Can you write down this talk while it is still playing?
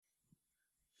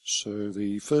So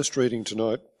the first reading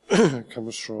tonight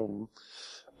comes from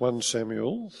 1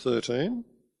 Samuel 13.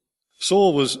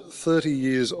 Saul was 30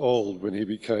 years old when he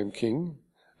became king,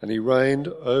 and he reigned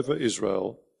over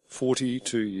Israel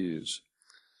 42 years.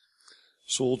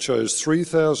 Saul chose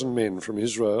 3,000 men from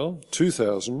Israel.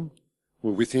 2,000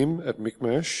 were with him at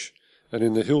Michmash and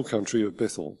in the hill country of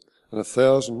Bethel, and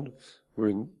 1,000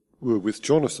 were with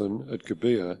Jonathan at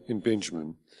Gibeah in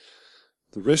Benjamin.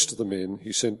 The rest of the men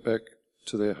he sent back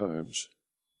to their homes.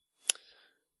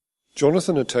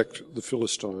 Jonathan attacked the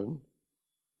Philistine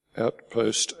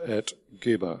outpost at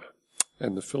Geba,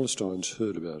 and the Philistines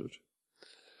heard about it.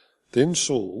 Then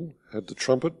Saul had the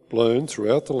trumpet blown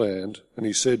throughout the land, and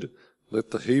he said,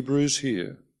 "Let the Hebrews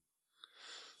hear."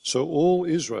 So all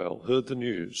Israel heard the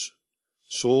news.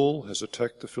 Saul has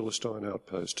attacked the Philistine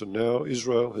outpost, and now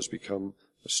Israel has become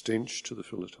a stench to the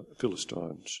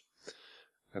Philistines.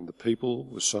 And the people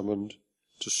were summoned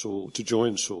to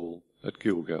join Saul at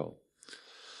Gilgal.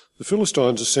 The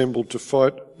Philistines assembled to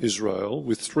fight Israel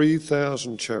with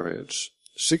 3,000 chariots,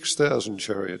 6,000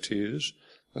 charioteers,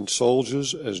 and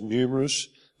soldiers as numerous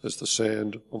as the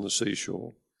sand on the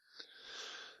seashore.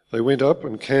 They went up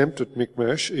and camped at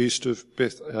Michmash east of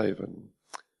Beth-aven.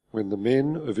 When the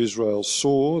men of Israel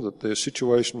saw that their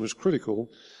situation was critical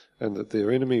and that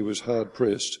their enemy was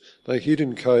hard-pressed, they hid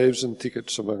in caves and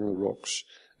thickets among the rocks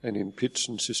and in pits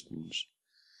and cisterns.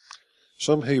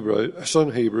 Some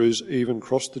Hebrews even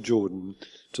crossed the Jordan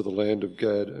to the land of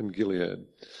Gad and Gilead.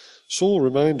 Saul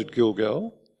remained at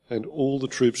Gilgal, and all the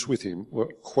troops with him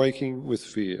were quaking with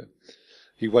fear.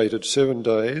 He waited 7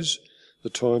 days,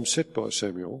 the time set by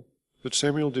Samuel, but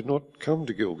Samuel did not come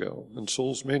to Gilgal, and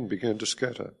Saul's men began to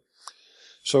scatter.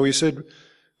 So he said,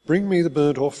 "Bring me the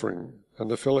burnt offering and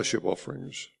the fellowship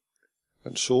offerings."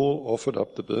 And Saul offered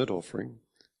up the burnt offering.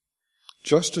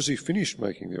 Just as he finished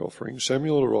making the offering,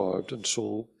 Samuel arrived, and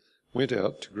Saul went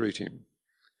out to greet him.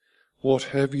 "What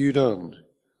have you done?"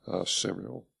 asked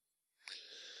Samuel.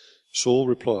 Saul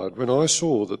replied, "When I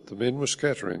saw that the men were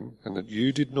scattering, and that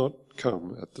you did not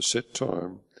come at the set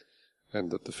time, and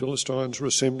that the Philistines were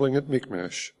assembling at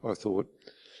Michmash, I thought,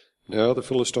 now the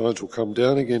Philistines will come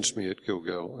down against me at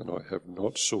Gilgal, and I have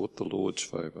not sought the Lord's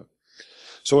favour.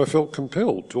 So I felt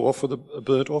compelled to offer a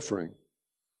burnt offering."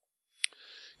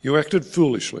 "You acted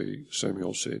foolishly,"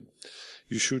 Samuel said.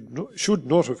 "You should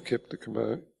not have kept the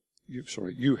command.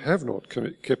 You have not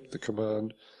kept the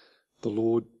command the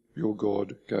Lord your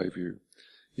God gave you.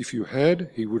 If you had,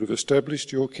 he would have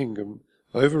established your kingdom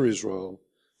over Israel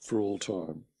for all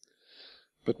time.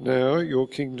 But now your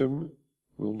kingdom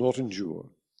will not endure.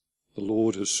 The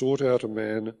Lord has sought out a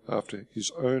man after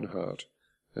his own heart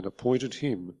and appointed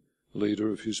him leader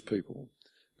of his people,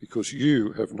 because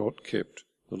you have not kept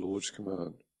the Lord's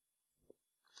command."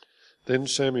 Then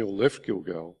Samuel left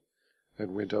Gilgal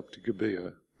and went up to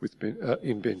Gibeah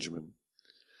in Benjamin.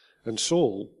 And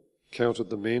Saul counted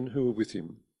the men who were with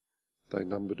him. They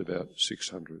numbered about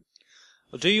 600.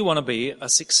 Well, do you want to be a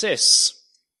success?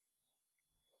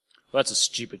 Well, that's a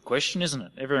stupid question, isn't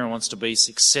it? Everyone wants to be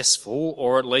successful,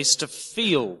 or at least to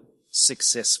feel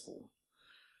successful.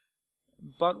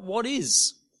 But what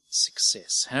is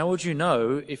success? How would you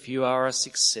know if you are a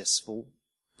successful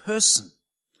person?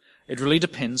 It really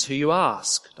depends who you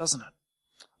ask, doesn't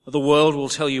it? The world will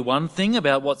tell you one thing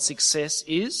about what success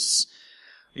is.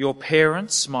 Your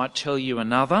parents might tell you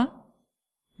another.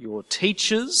 Your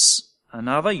teachers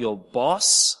another. Your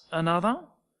boss another.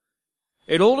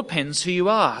 It all depends who you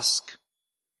ask.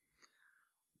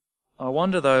 I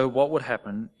wonder, though, what would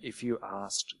happen if you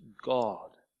asked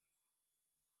God.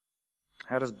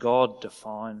 How does God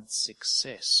define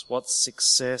success? What's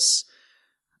success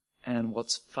and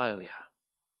what's failure?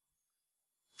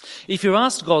 If you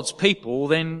asked God's people,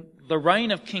 then the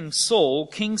reign of King Saul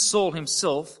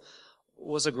himself,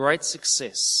 was a great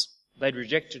success. They'd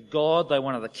rejected God. They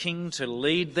wanted the king to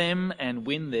lead them and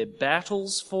win their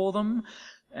battles for them.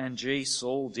 And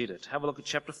Saul did it. Have a look at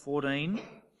chapter 14.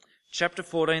 Chapter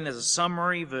 14, there's a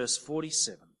summary, verse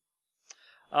 47.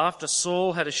 After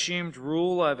Saul had assumed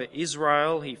rule over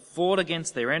Israel, he fought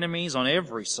against their enemies on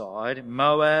every side,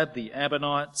 Moab, the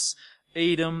Ammonites,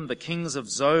 Edom, the kings of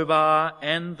Zobar,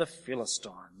 and the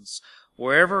Philistines.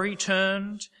 Wherever he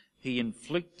turned, he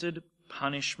inflicted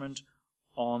punishment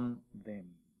on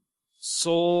them.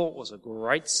 Saul was a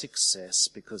great success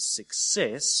because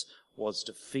success was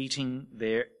defeating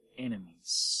their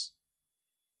enemies.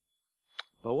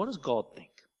 But what does God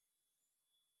think?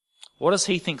 What does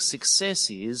he think success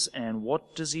is, and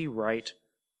what does he rate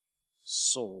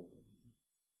Saul?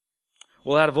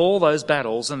 Well, out of all those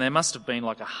battles, and there must have been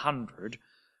like 100,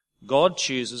 God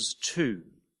chooses 2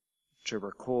 to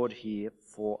record here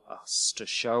for us, to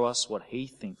show us what he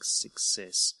thinks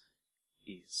success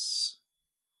is.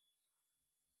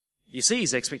 You see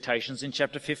his expectations in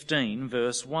chapter 15,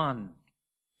 verse 1.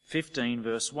 15,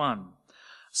 verse 1.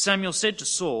 Samuel said to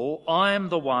Saul, I am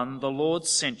the one the Lord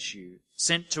sent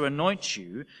to anoint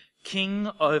you king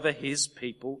over his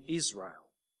people Israel.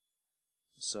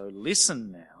 So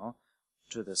listen now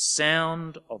to the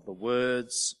sound of the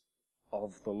words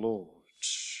of the Lord.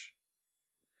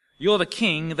 You're the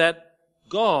king that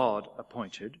God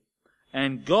appointed,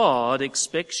 and God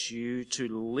expects you to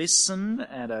listen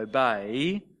and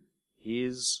obey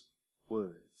his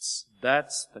words.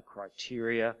 That's the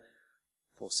criteria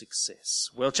for success.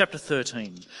 Well, chapter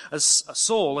 13.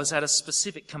 Saul has had a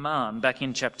specific command back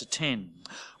in chapter 10.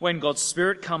 When God's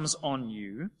Spirit comes on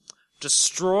you,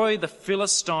 destroy the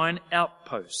Philistine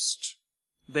outpost.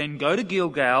 Then go to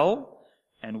Gilgal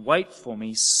and wait for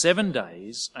me 7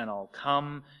 days, and I'll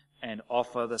come and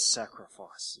offer the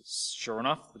sacrifices. Sure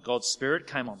enough, God's Spirit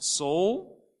came on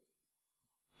Saul,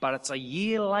 but it's a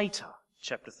year later,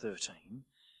 chapter 13,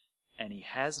 and he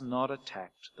has not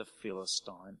attacked the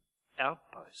Philistine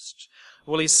outpost.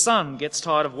 Well, his son gets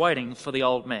tired of waiting for the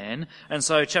old man, and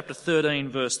so chapter 13,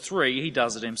 verse 3, he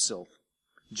does it himself.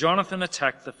 Jonathan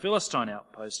attacked the Philistine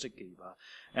outpost at Geba,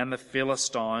 and the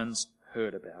Philistines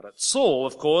heard about it. Saul,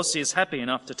 of course, is happy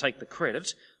enough to take the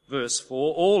credit. Verse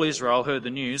 4, all Israel heard the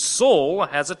news. Saul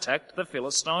has attacked the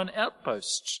Philistine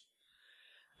outpost.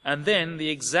 And then the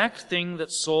exact thing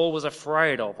that Saul was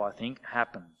afraid of, I think,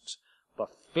 happened. The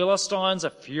Philistines are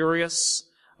furious.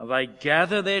 They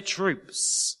gather their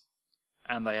troops,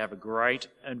 and they have a great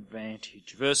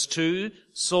advantage. Verse 2,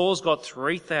 Saul's got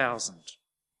 3,000.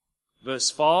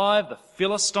 Verse 5, the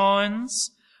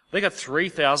Philistines, they got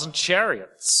 3,000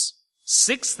 chariots,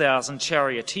 6,000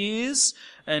 charioteers,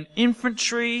 and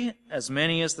infantry as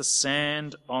many as the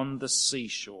sand on the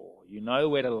seashore. You know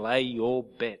where to lay your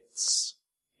bets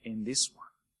in this one.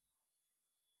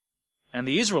 And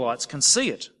the Israelites can see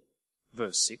it.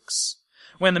 Verse 6.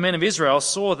 When the men of Israel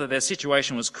saw that their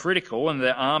situation was critical and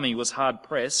their army was hard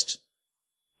pressed,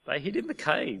 they hid in the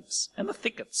caves and the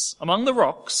thickets, among the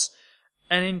rocks,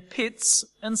 and in pits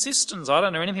and cisterns. I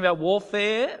don't know anything about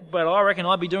warfare, but I reckon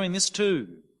I'd be doing this too.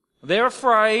 They're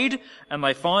afraid, and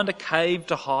they find a cave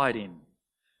to hide in.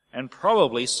 And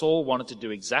probably Saul wanted to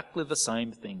do exactly the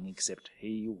same thing, except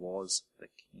he was the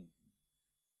king.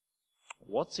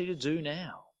 What's he to do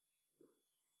now?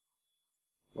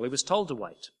 Well, he was told to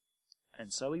wait,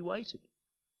 and so he waited.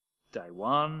 Day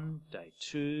 1, day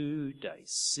 2, day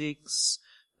 6,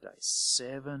 day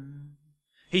 7...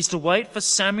 He's to wait for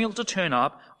Samuel to turn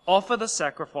up, offer the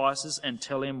sacrifices, and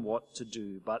tell him what to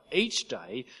do. But each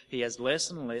day he has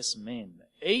less and less men.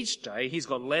 Each day he's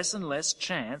got less and less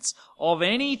chance of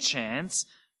any chance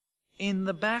in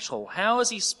the battle. How is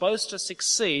he supposed to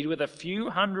succeed with a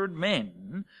few hundred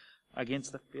men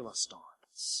against the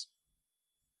Philistines?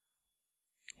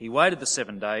 He waited the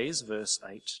 7 days, verse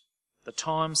 8, the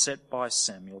time set by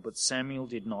Samuel, but Samuel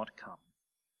did not come.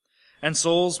 And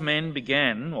Saul's men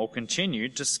began, or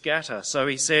continued, to scatter. So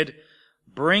he said,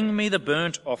 bring me the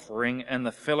burnt offering and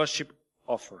the fellowship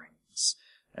offerings.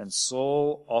 And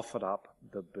Saul offered up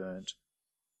the burnt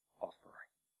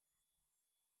offering.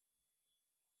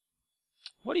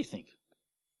 What do you think?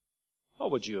 What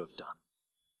would you have done?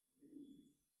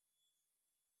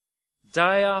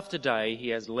 Day after day, he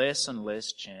has less and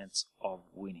less chance of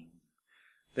winning.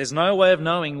 There's no way of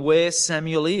knowing where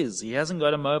Samuel is. He hasn't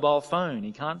got a mobile phone.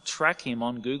 He can't track him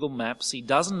on Google Maps. He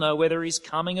doesn't know whether he's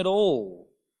coming at all.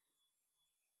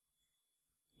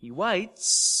 He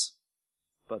waits,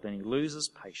 but then he loses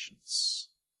patience.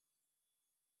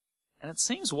 And it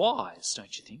seems wise,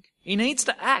 don't you think? He needs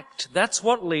to act. That's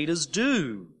what leaders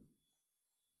do.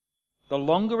 The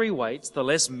longer he waits, the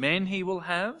less men he will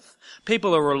have.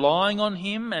 People are relying on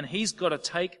him, and he's got to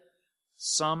take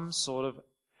some sort of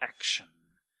action.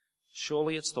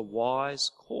 Surely it's the wise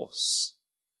course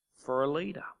for a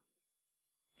leader.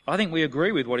 I think we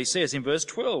agree with what he says in verse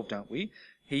 12, don't we?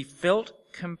 He felt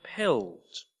compelled.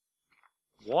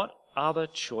 What other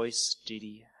choice did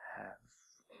he have?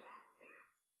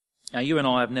 Now, you and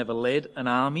I have never led an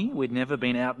army. We've never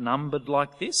been outnumbered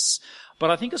like this. But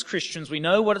I think as Christians, we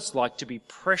know what it's like to be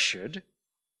pressured,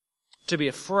 to be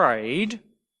afraid,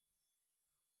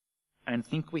 and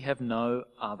think we have no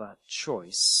other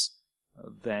choice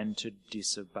than to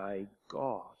disobey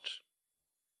God.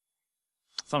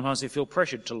 Sometimes we feel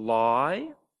pressured to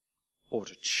lie or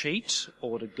to cheat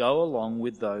or to go along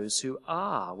with those who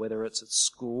are, whether it's at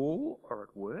school or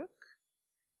at work.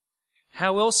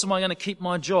 How else am I going to keep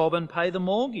my job and pay the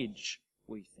mortgage,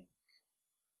 we think?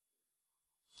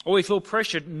 Or we feel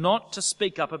pressured not to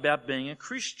speak up about being a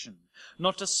Christian,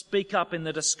 not to speak up in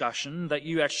the discussion that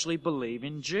you actually believe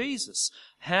in Jesus.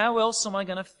 How else am I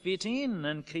going to fit in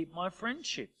and keep my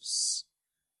friendships?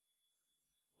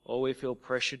 Or we feel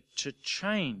pressured to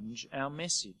change our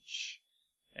message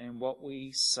and what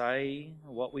we say,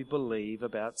 what we believe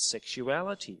about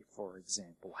sexuality, for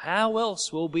example. How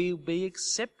else will we be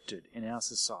accepted in our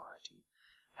society?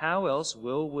 How else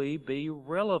will we be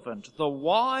relevant? The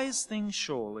wise thing,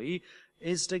 surely,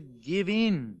 is to give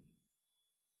in.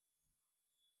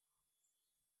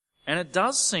 And it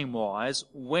does seem wise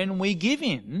when we give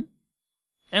in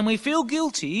and we feel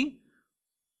guilty,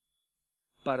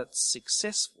 but it's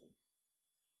successful.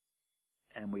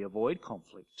 And we avoid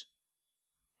conflict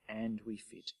and we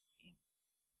fit in.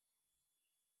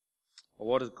 Well,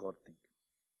 what does God think?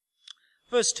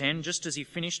 Verse 10, just as he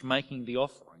finished making the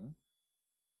offering,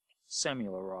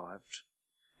 Samuel arrived,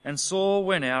 and Saul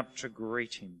went out to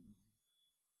greet him.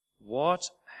 "What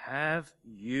have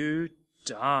you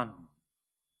done?"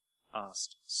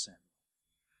 asked Samuel.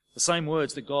 The same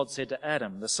words that God said to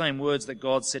Adam, the same words that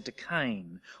God said to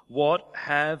Cain. "What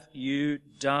have you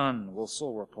done?" Well,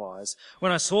 Saul replies,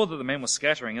 "When I saw that the men were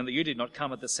scattering and that you did not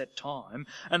come at the set time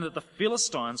and that the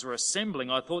Philistines were assembling,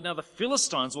 I thought, now the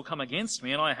Philistines will come against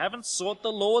me, and I haven't sought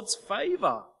the Lord's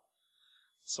favour.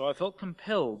 So I felt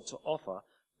compelled to offer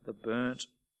the burnt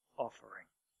offering."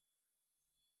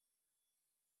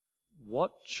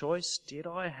 "What choice did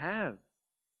I have?"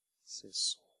 says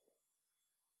Saul.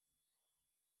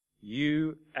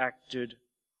 "You acted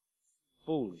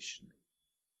foolishly,"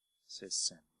 says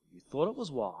Samuel. "You thought it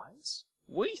was wise.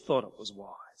 We thought it was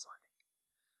wise, I think.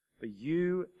 But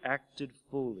you acted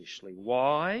foolishly.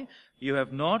 Why? You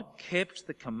have not kept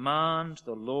the command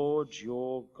the Lord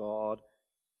your God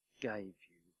gave you."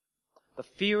 The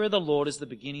fear of the Lord is the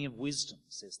beginning of wisdom,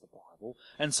 says the Bible.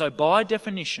 And so by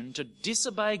definition, to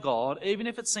disobey God, even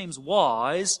if it seems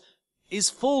wise, is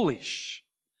foolish.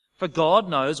 For God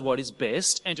knows what is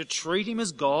best, and to treat him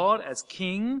as God, as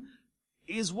king,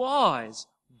 is wise,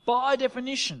 by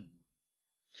definition.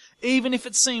 Even if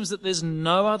it seems that there's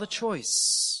no other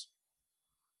choice.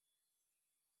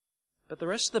 But the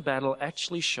rest of the battle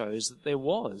actually shows that there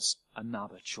was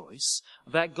another choice,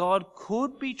 that God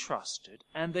could be trusted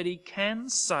and that he can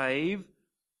save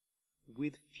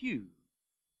with few.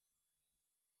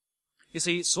 You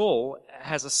see, Saul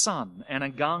has a son, and a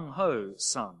gung-ho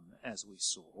son, as we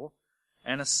saw,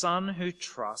 and a son who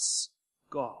trusts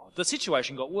God. The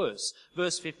situation got worse.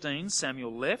 Verse 15,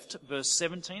 Samuel left. Verse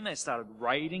 17, they started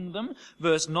raiding them.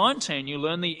 Verse 19, you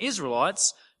learn the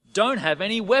Israelites don't have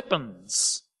any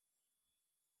weapons.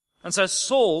 And so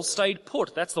Saul stayed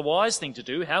put. That's the wise thing to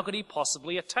do. How could he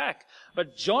possibly attack?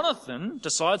 But Jonathan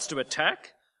decides to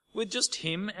attack with just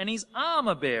him and his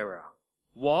armor bearer.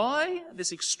 Why?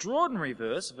 This extraordinary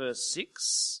verse, verse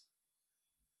 6.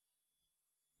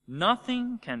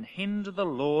 "Nothing can hinder the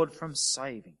Lord from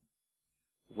saving,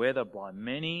 whether by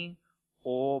many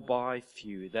or by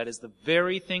few." That is the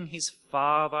very thing his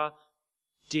father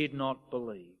did not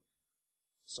believe.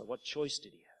 So what choice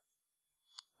did he have?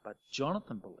 But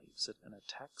Jonathan believes it and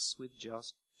attacks with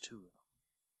just 2 of them.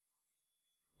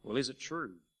 Well, is it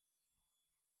true?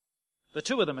 The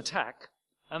 2 of them attack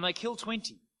and they kill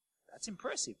 20. That's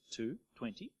impressive,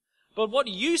 20. But what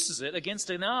use is it against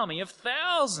an army of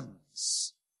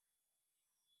thousands?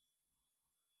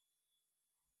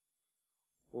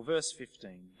 Well, verse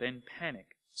 15, then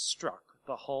panic struck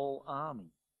the whole army.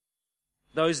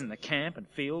 Those in the camp and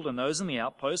field and those in the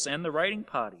outposts and the raiding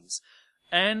parties.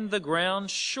 And the ground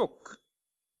shook.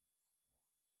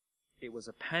 It was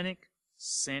a panic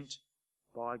sent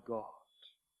by God.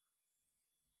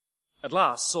 At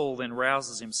last, Saul then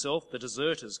rouses himself. The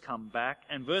deserters come back.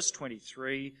 And verse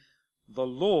 23, the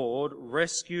Lord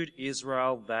rescued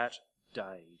Israel that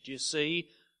day. Do you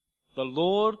see? The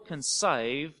Lord can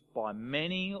save by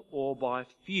many or by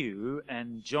few,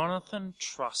 and Jonathan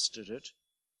trusted it,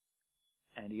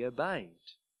 and he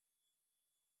obeyed.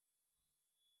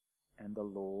 And the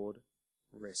Lord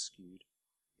rescued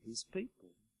his people.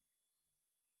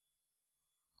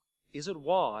 Is it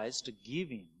wise to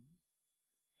give in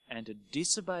and to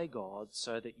disobey God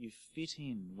so that you fit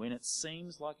in when it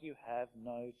seems like you have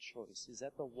no choice? Is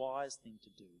that the wise thing to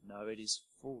do? No, it is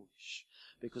foolish.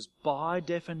 Because by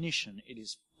definition, it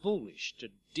is foolish to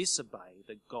disobey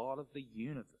the God of the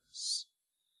universe.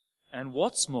 And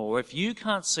what's more, if you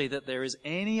can't see that there is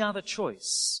any other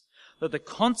choice, that the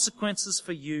consequences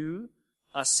for you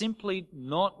are simply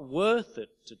not worth it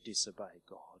to disobey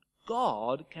God,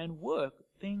 God can work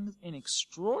things in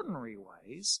extraordinary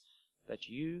ways that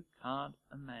you can't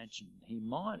imagine. He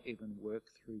might even work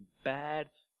through bad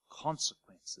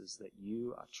consequences that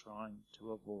you are trying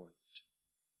to avoid.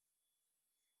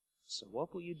 So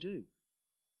what will you do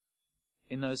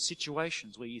in those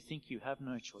situations where you think you have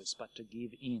no choice but to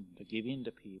give in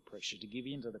to peer pressure, to give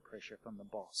in to the pressure from the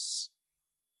boss?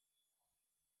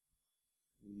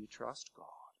 Will you trust God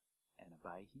and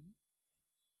obey Him?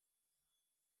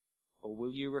 Or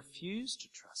will you refuse to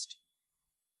trust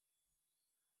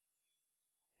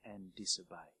Him and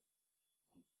disobey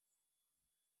Him?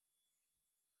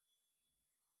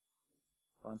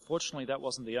 Well, unfortunately, that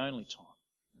wasn't the only time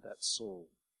that Saul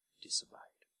disobeyed.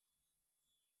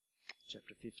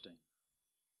 Chapter 15.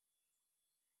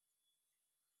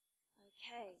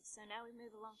 Okay, so now we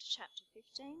move along to chapter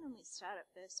 15 and we start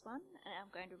at verse 1, and I'm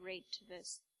going to read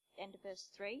to end of verse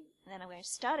 3, and then I'm going to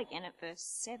start again at verse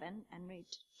 7 and read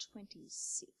to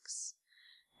 26,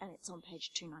 and it's on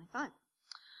page 295.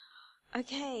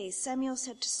 Okay, Samuel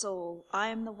said to Saul, I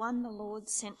am the one the Lord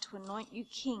sent to anoint you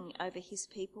king over his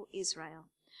people Israel.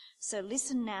 So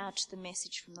listen now to the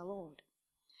message from the Lord.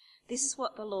 This is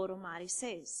what the Lord Almighty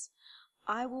says.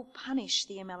 I will punish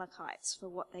the Amalekites for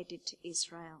what they did to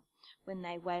Israel when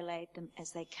they waylaid them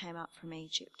as they came up from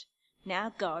Egypt.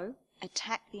 Now go,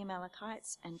 attack the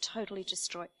Amalekites and totally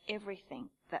destroy everything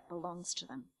that belongs to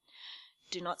them.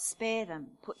 Do not spare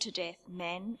them. Put to death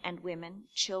men and women,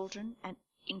 children and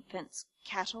infants,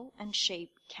 cattle and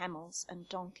sheep, camels and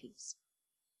donkeys.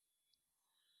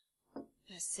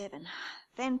 Verse 7.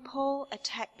 Then Paul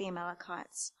attacked the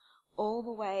Amalekites all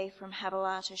the way from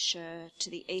Havilah to Shur to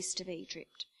the east of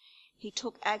Egypt. He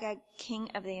took Agag, king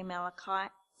of the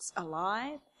Amalekites,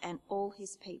 alive and all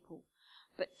his people,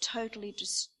 but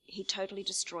he totally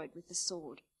destroyed with the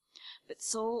sword. But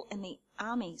Saul and the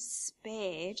army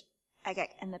spared Agag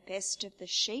and the best of the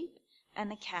sheep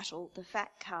and the cattle, the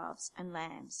fat calves and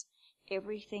lambs,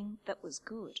 everything that was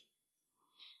good.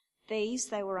 These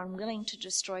they were unwilling to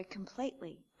destroy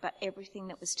completely, but everything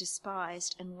that was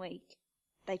despised and weak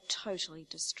they totally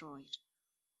destroyed.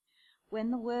 When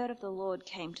the word of the Lord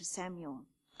came to Samuel,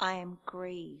 I am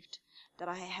grieved that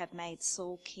I have made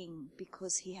Saul king,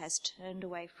 because he has turned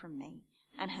away from me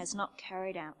and has not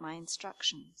carried out my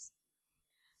instructions.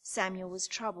 Samuel was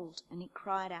troubled, and he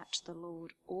cried out to the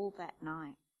Lord all that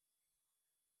night.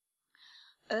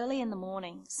 Early in the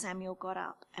morning Samuel got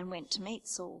up and went to meet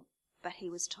Saul, but he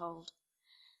was told,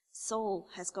 Saul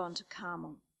has gone to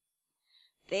Carmel.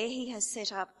 There he has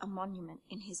set up a monument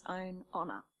in his own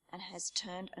honour and has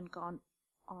turned and gone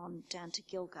on down to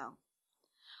Gilgal.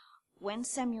 When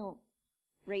Samuel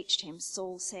reached him,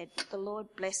 Saul said, The Lord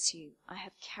bless you. I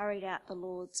have carried out the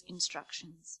Lord's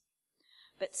instructions.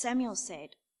 But Samuel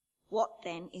said, What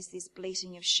then is this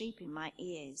bleating of sheep in my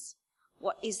ears?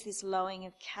 What is this lowing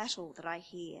of cattle that I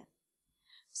hear?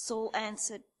 Saul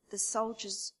answered, The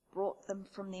soldiers brought them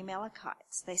from the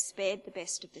Amalekites. They spared the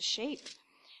best of the sheep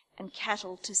and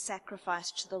cattle to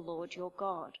sacrifice to the Lord your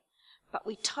God, but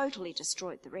we totally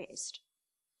destroyed the rest.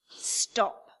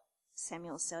 Stop,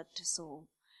 Samuel said to Saul.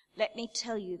 Let me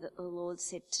tell you that the Lord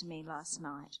said to me last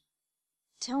night.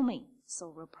 Tell me,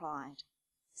 Saul replied.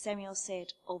 Samuel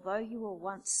said, Although you were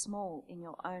once small in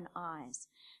your own eyes,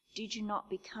 did you not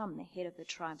become the head of the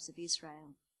tribes of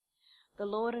Israel? The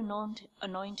Lord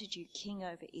anointed you king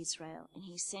over Israel, and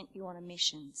he sent you on a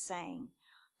mission, saying,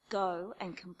 Go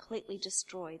and completely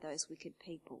destroy those wicked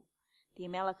people, the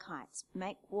Amalekites.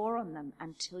 Make war on them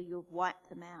until you have wiped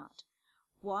them out.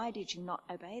 Why did you not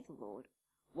obey the Lord?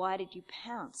 Why did you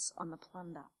pounce on the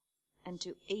plunder and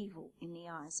do evil in the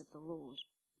eyes of the Lord?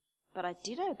 But I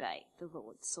did obey the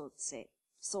Lord, Saul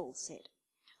said.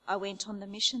 I went on the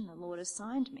mission the Lord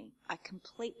assigned me. I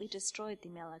completely destroyed the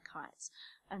Amalekites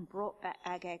and brought back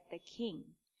Agag the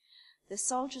king. The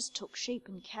soldiers took sheep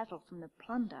and cattle from the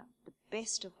plunder, the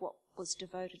best of what was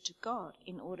devoted to God,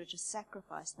 in order to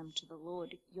sacrifice them to the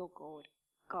Lord your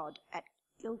God at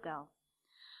Gilgal.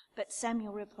 But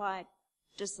Samuel replied,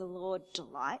 Does the Lord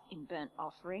delight in burnt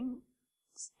offerings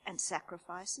and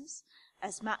sacrifices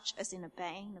as much as in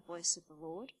obeying the voice of the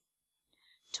Lord?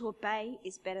 To obey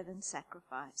is better than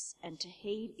sacrifice, and to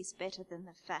heed is better than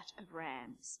the fat of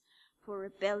rams. For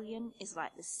rebellion is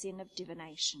like the sin of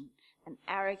divination, and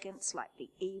arrogance like the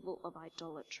evil of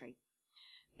idolatry.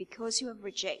 Because you have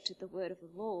rejected the word of the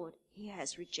Lord, he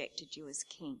has rejected you as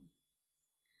king.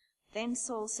 Then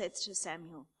Saul said to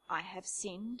Samuel, I have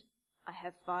sinned. I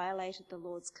have violated the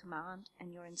Lord's command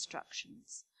and your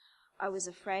instructions. I was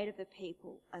afraid of the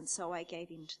people, and so I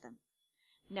gave in to them.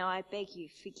 Now I beg you,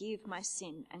 forgive my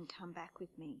sin and come back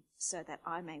with me, so that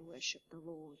I may worship the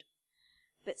Lord.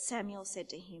 But Samuel said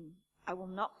to him, I will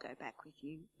not go back with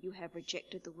you. You have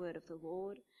rejected the word of the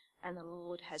Lord, and the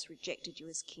Lord has rejected you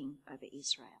as king over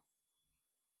Israel.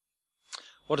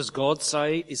 What does God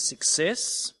say is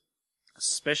success,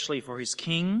 especially for his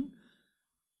king?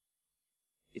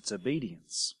 It's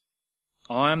obedience.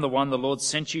 I am the one the Lord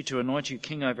sent you to anoint you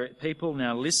king over people.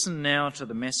 Now listen now to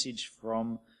the message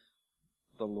from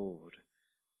the Lord.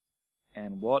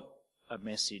 And what a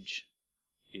message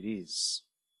it is.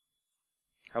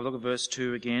 Have a look at verse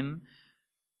 2 again.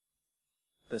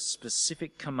 The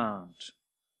specific command.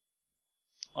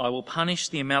 I will punish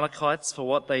the Amalekites for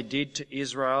what they did to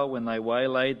Israel when they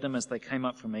waylaid them as they came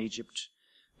up from Egypt.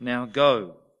 Now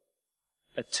go,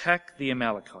 attack the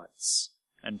Amalekites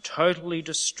and totally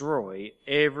destroy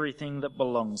everything that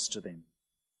belongs to them.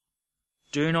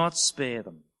 Do not spare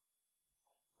them.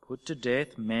 Put to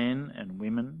death men and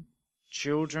women,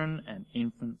 children and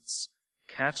infants,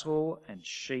 cattle and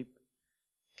sheep,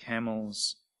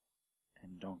 camels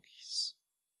and donkeys.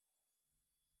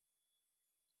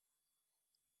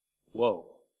 Whoa.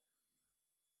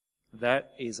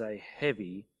 That is a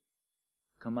heavy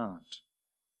command.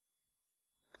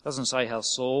 It doesn't say how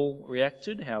Saul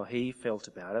reacted, how he felt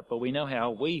about it, but we know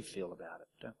how we feel about it,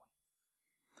 don't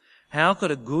we? How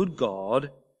could a good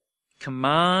God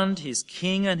command his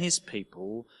king and his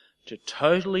people to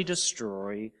totally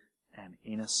destroy an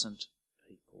innocent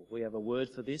people? We have a word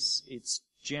for this. It's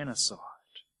genocide.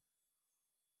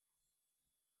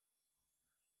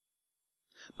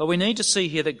 But we need to see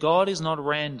here that God is not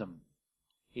random.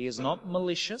 He is not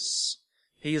malicious.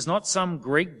 He is not some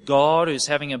Greek god who's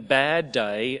having a bad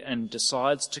day and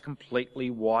decides to completely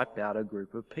wipe out a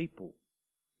group of people.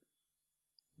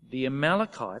 The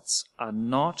Amalekites are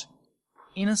not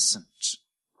innocent.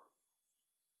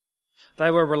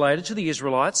 They were related to the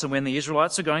Israelites, and when the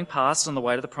Israelites were going past on the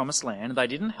way to the Promised Land, they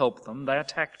didn't help them, they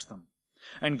attacked them.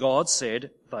 And God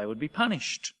said they would be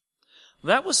punished.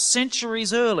 That was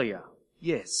centuries earlier.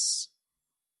 Yes.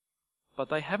 But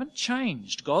they haven't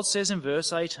changed. God says in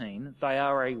verse 18, they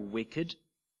are a wicked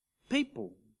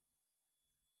people.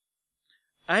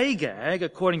 Agag,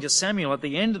 according to Samuel at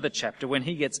the end of the chapter when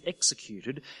he gets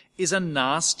executed, is a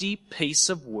nasty piece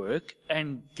of work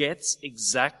and gets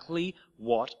exactly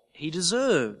what he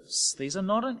deserves. These are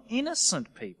not an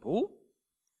innocent people.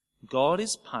 God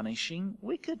is punishing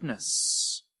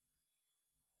wickedness.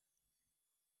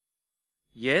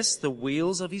 Yes, the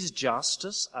wheels of his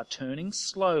justice are turning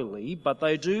slowly, but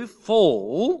they do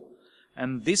fall,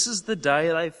 and this is the day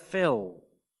they fell.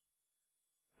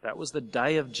 That was the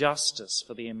day of justice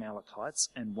for the Amalekites,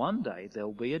 and one day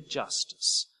there'll be a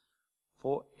justice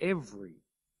for everyone.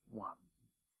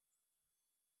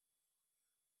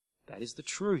 That is the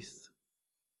truth.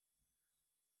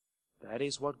 That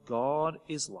is what God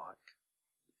is like.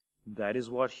 That is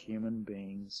what human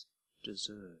beings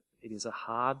deserve. It is a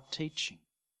hard teaching.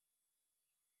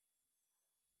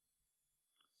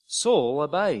 Saul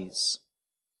obeys.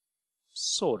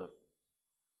 Sort of.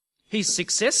 He's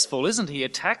successful, isn't he? He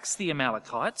attacks the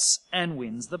Amalekites and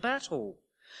wins the battle.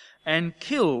 And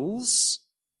kills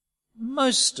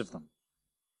most of them.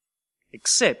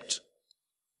 Except,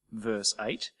 verse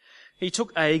 8, he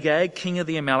took Agag, king of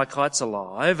the Amalekites,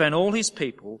 alive, and all his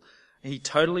people he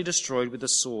totally destroyed with the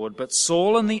sword. But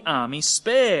Saul and the army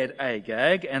spared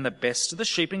Agag and the best of the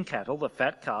sheep and cattle, the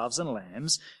fat calves and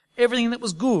lambs, everything that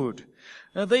was good.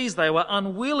 Now these they were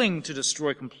unwilling to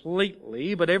destroy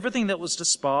completely, but everything that was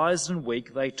despised and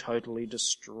weak they totally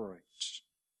destroyed.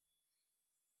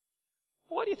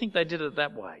 Why do you think they did it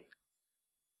that way?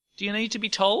 Do you need to be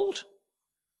told?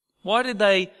 Why did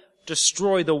they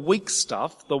destroy the weak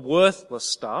stuff, the worthless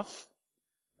stuff,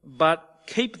 but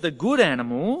keep the good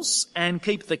animals and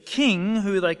keep the king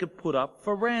who they could put up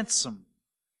for ransom?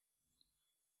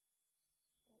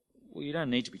 Well, you don't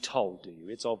need to be told, do you?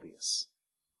 It's obvious.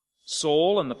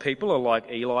 Saul and the people are like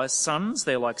Eli's sons.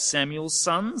 They're like Samuel's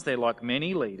sons. They're like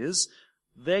many leaders.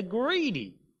 They're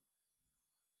greedy.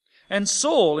 And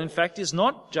Saul, in fact, is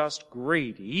not just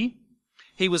greedy.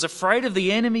 He was afraid of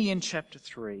the enemy in chapter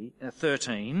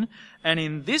 13. And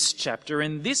in this chapter,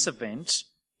 in this event,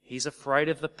 he's afraid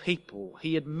of the people.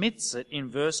 He admits it in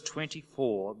verse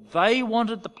 24. They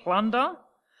wanted the plunder,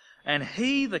 and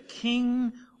he, the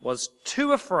king, was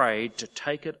too afraid to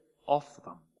take it off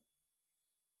them.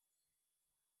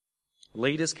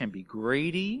 Leaders can be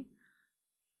greedy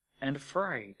and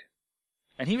afraid.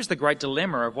 And here's the great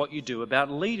dilemma of what you do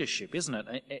about leadership, isn't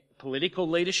it? Political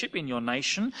leadership in your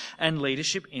nation and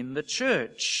leadership in the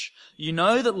church. You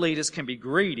know that leaders can be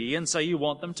greedy, and so you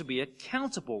want them to be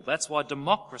accountable. That's why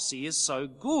democracy is so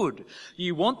good.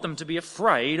 You want them to be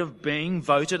afraid of being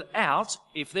voted out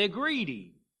if they're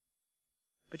greedy.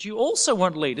 But you also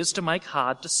want leaders to make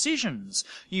hard decisions.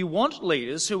 You want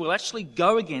leaders who will actually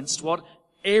go against what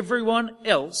everyone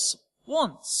else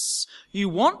wants. You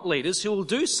want leaders who will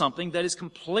do something that is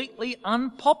completely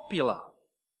unpopular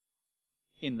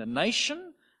in the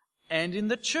nation and in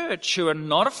the church, who are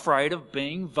not afraid of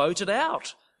being voted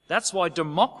out. That's why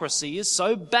democracy is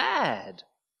so bad.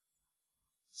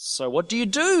 So what do you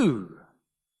do?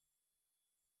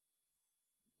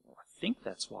 Well, I think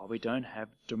that's why we don't have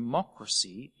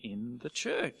democracy in the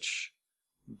church.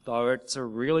 Though it's a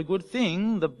really good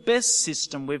thing, the best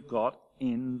system we've got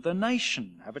in the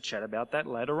nation. Have a chat about that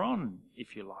later on,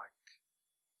 if you like.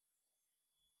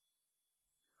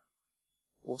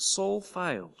 Well, Saul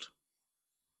failed.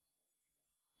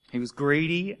 He was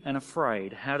greedy and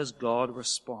afraid. How does God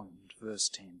respond? Verse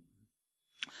 10.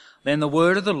 Then the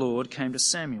word of the Lord came to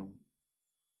Samuel.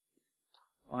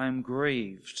 I am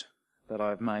grieved that I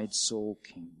have made Saul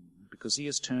king, because he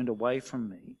has turned away from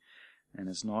me and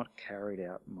has not carried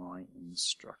out my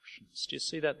instructions. Do you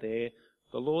see that there?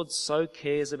 The Lord so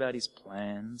cares about his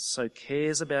plans, so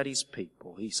cares about his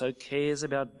people, he so cares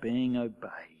about being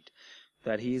obeyed,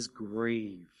 that he is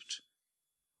grieved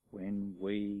when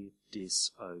we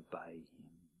disobey him.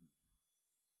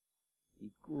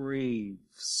 He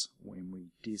grieves when we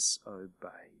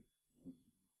disobey him.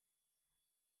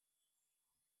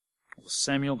 Well,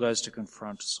 Samuel goes to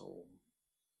confront Saul.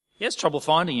 He has trouble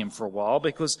finding him for a while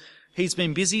because he's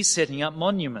been busy setting up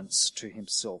monuments to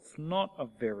himself. Not a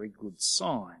very good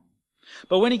sign.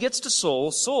 But when he gets to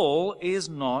Saul, Saul is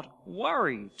not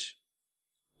worried.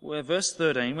 Where verse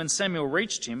 13, when Samuel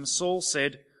reached him, Saul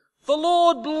said, "The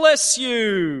Lord bless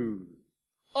you.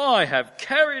 I have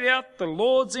carried out the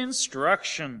Lord's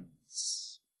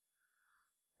instructions."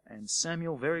 And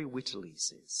Samuel very wittily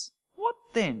says, "What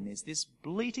then is this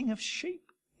bleating of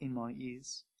sheep in my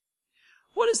ears?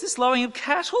 What is this lowing of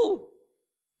cattle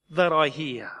that I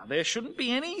hear? There shouldn't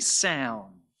be any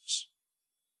sound."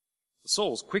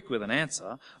 Saul's quick with an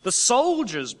answer. "The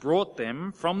soldiers brought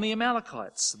them from the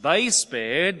Amalekites. They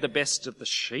spared the best of the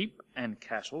sheep and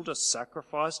cattle to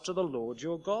sacrifice to the Lord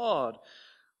your God.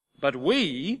 But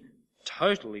we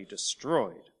totally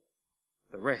destroyed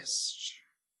the rest."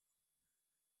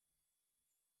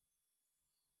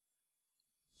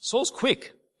 Saul's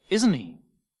quick, isn't he?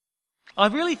 I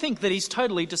really think that he's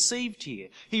totally deceived here.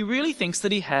 He really thinks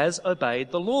that he has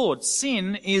obeyed the Lord.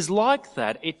 Sin is like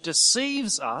that. It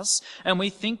deceives us and we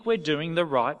think we're doing the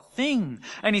right thing.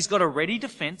 And he's got a ready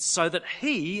defense so that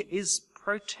he is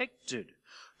protected.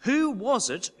 Who was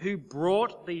it who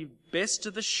brought the best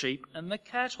of the sheep and the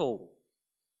cattle?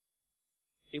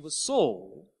 It was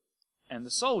Saul and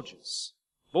the soldiers.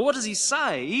 But what does he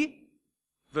say?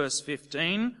 Verse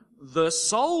 15, the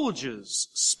soldiers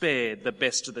spared the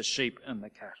best of the sheep and the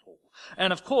cattle.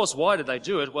 And of course, why did they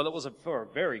do it? Well, it was for a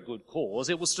very good cause.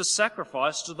 It was to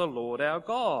sacrifice to the Lord our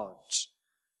God.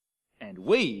 And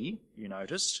we, you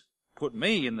noticed, put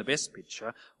me in the best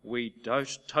picture, we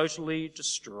totally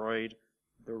destroyed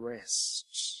the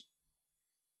rest.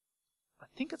 I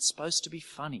think it's supposed to be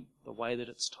funny, the way that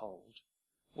it's told.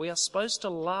 We are supposed to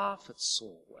laugh at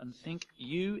Saul and think,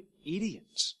 you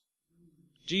idiot.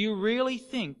 Do you really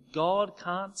think God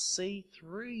can't see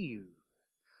through you?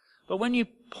 But when you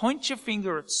point your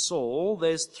finger at Saul,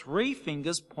 there's 3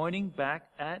 fingers pointing back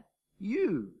at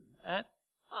you, at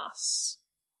us.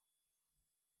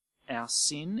 Our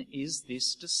sin is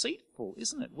this deceitful,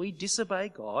 isn't it? We disobey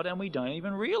God and we don't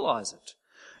even realize it.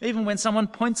 Even when someone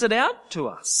points it out to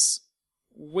us,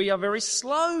 we are very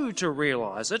slow to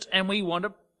realize it and we want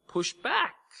to push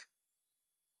back.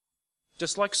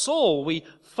 Just like Saul, we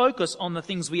focus on the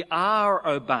things we are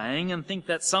obeying and think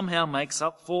that somehow makes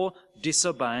up for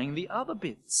disobeying the other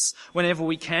bits. Whenever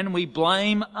we can, we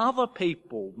blame other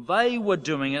people. They were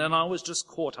doing it and I was just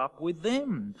caught up with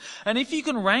them. And if you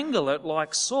can wrangle it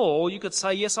like Saul, you could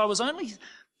say, yes, I was only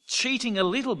cheating a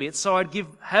little bit so I'd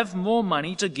have more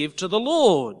money to give to the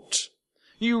Lord.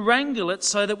 You wrangle it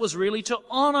so that it was really to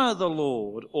honour the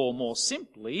Lord. Or more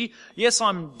simply, yes,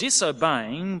 I'm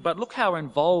disobeying, but look how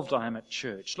involved I am at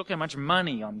church. Look how much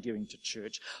money I'm giving to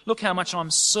church. Look how much I'm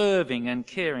serving and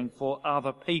caring for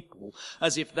other people.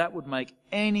 As if that would make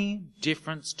any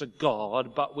difference to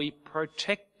God, but we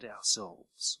protect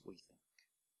ourselves, we think.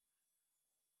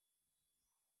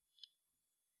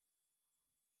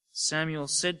 Samuel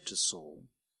said to Saul,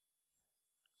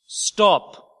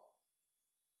 "Stop.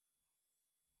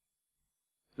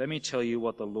 Let me tell you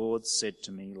what the Lord said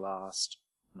to me last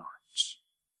night."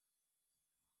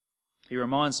 He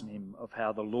reminds him of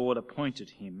how the Lord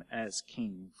appointed him as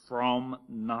king from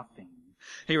nothing.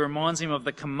 He reminds him of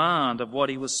the command of what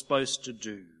he was supposed to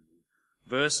do.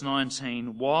 Verse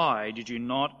 19, "Why did you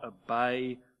not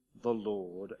obey the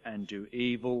Lord and do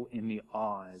evil in the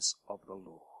eyes of the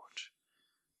Lord?"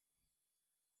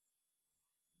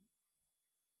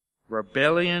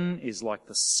 Rebellion is like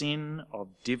the sin of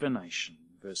divination,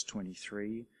 verse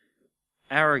 23.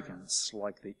 Arrogance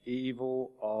like the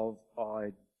evil of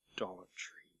idolatry.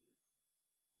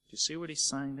 Do you see what he's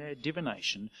saying there?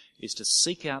 Divination is to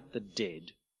seek out the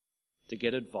dead to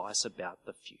get advice about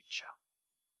the future.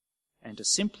 And to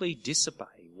simply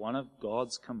disobey one of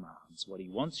God's commands, what he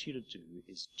wants you to do,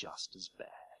 is just as bad.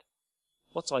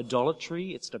 What's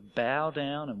idolatry? It's to bow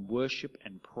down and worship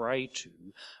and pray to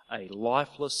a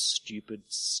lifeless, stupid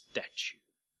statue.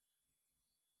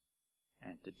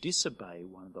 And to disobey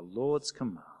one of the Lord's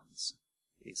commands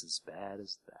is as bad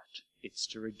as that. It's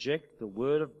to reject the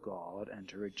Word of God, and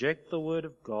to reject the Word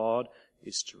of God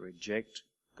is to reject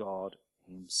God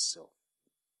himself.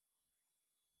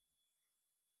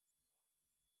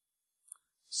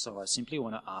 So I simply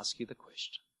want to ask you the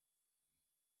question.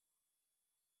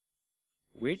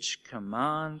 Which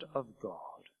command of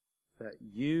God that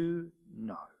you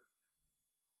know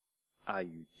are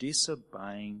you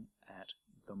disobeying at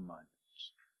the moment?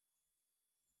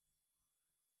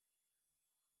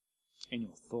 In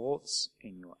your thoughts,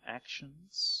 in your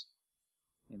actions,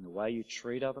 in the way you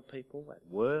treat other people at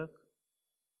work,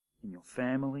 in your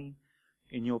family,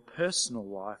 in your personal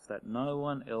life that no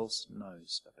one else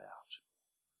knows about.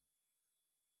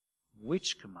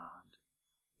 Which command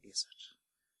is it?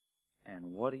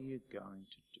 And what are you going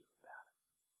to do about it?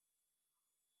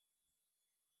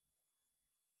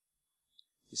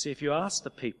 You see, if you ask the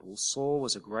people, Saul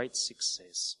was a great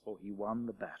success, for he won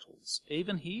the battles.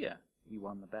 Even here, he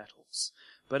won the battles.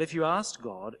 But if you asked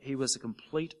God, he was a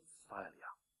complete failure.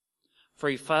 For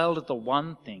he failed at the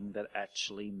one thing that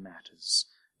actually matters.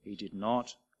 He did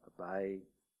not obey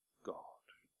God.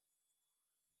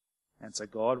 And so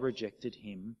God rejected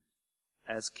him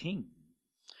as king.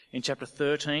 In chapter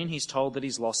 13, he's told that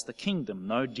he's lost the kingdom,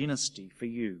 no dynasty for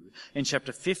you. In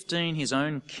chapter 15, his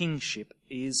own kingship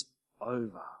is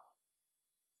over.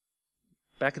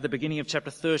 Back at the beginning of chapter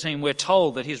 13, we're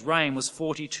told that his reign was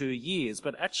 42 years,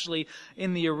 but actually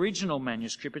in the original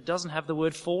manuscript it doesn't have the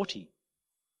word 40.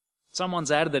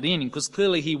 Someone's added that in because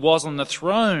clearly he was on the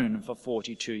throne for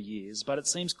 42 years, but it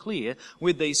seems clear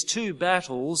with these two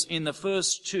battles in the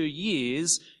first 2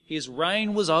 years, his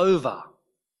reign was over.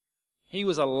 He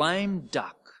was a lame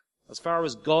duck. As far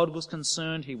as God was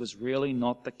concerned, he was really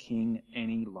not the king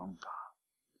any longer,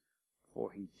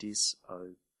 for he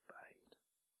disobeyed.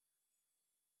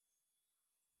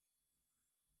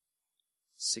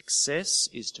 Success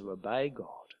is to obey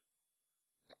God.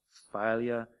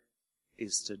 Failure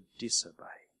is to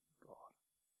disobey God.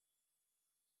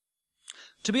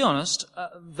 To be honest,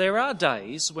 there are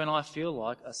days when I feel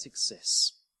like a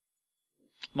success.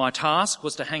 My task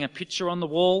was to hang a picture on the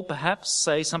wall, perhaps,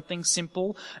 say something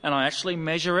simple, and I actually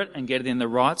measure it and get it in the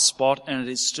right spot, and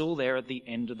it is still there at the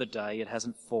end of the day. It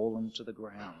hasn't fallen to the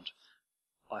ground.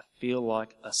 I feel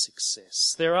like a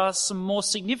success. There are some more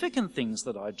significant things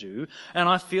that I do, and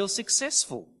I feel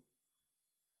successful.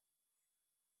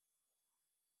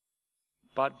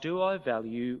 But do I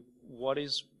value what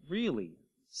is really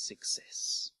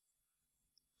success?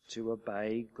 To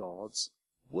obey God's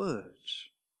word.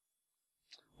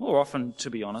 More often,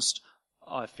 to be honest,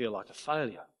 I feel like a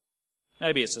failure.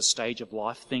 Maybe it's a stage of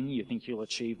life thing. You think you'll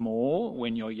achieve more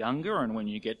when you're younger, and when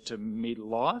you get to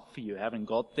midlife, you haven't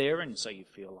got there, and so you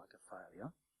feel like a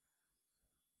failure.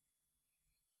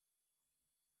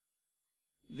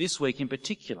 This week in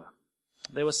particular,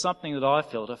 there was something that I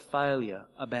felt a failure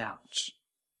about,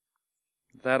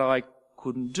 that I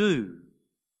couldn't do.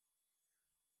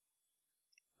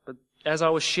 But as I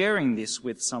was sharing this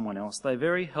with someone else, they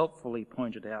very helpfully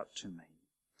pointed out to me,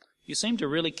 you seem to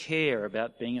really care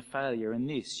about being a failure in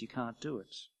this. You can't do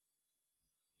it.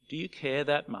 Do you care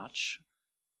that much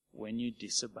when you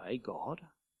disobey God?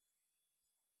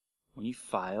 When you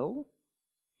fail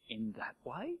in that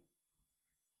way?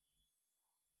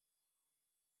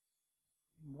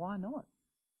 Why not?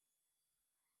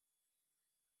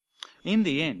 In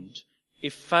the end,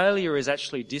 if failure is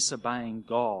actually disobeying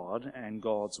God and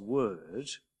God's word,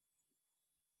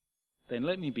 then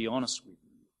let me be honest with you.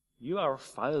 You are a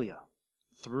failure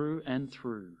through and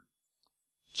through,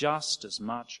 just as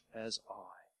much as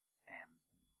I am.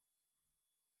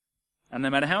 And no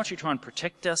matter how much we try and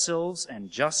protect ourselves and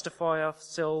justify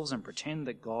ourselves and pretend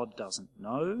that God doesn't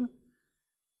know,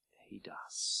 he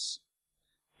does.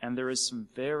 And there is some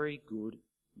very good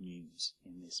news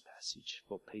in this passage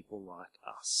for people like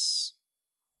us.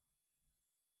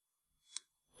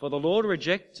 For the Lord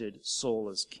rejected Saul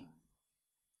as king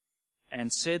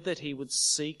and said that he would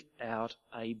seek out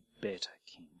a better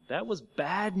king. That was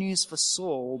bad news for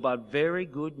Saul, but very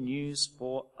good news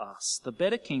for us. The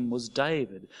better king was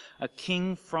David, a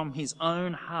king from his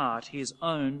own heart, his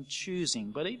own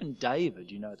choosing. But even David,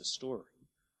 you know the story,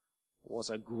 was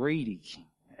a greedy king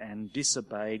and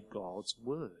disobeyed God's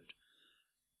word.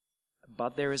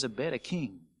 But there is a better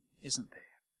king, isn't there?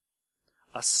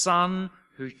 A son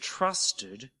who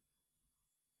trusted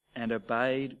and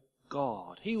obeyed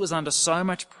God. He was under so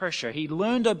much pressure. He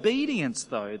learned obedience,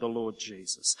 though, the Lord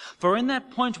Jesus. For in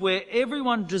that point where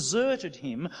everyone deserted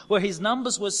him, where his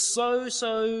numbers were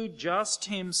so just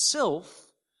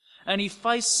himself, and he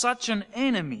faced such an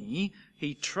enemy,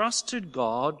 he trusted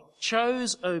God,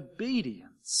 chose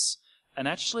obedience, and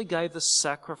actually gave the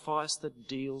sacrifice that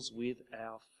deals with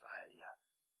our failure.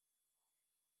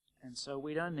 And so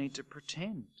we don't need to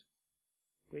pretend.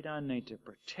 We don't need to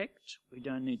protect. We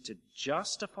don't need to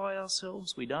justify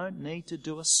ourselves. We don't need to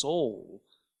do a Saul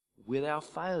with our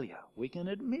failure. We can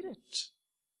admit it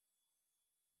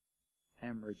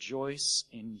and rejoice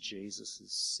in Jesus'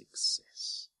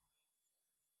 success.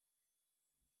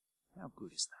 How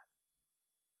good is that?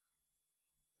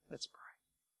 Let's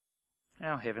pray.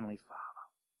 Our Heavenly Father,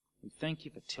 we thank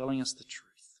you for telling us the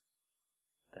truth,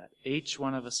 that each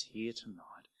one of us here tonight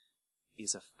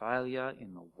is a failure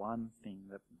in the one thing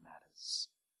that matters,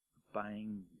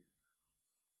 obeying you.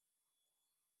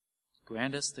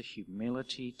 Grant us the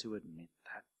humility to admit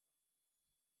that.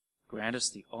 Grant us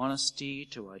the honesty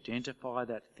to identify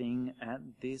that thing at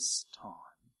this time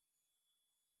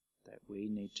that we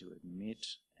need to admit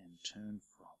and turn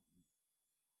from.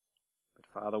 But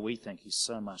Father, we thank you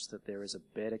so much that there is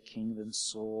a better king than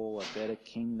Saul, a better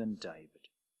king than David,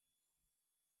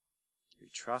 who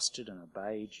trusted and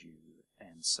obeyed you,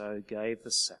 and so gave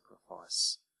the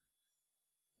sacrifice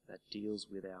that deals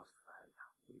with our failure.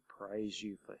 We praise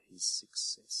you for his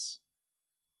success.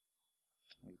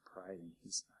 We pray in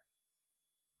his name.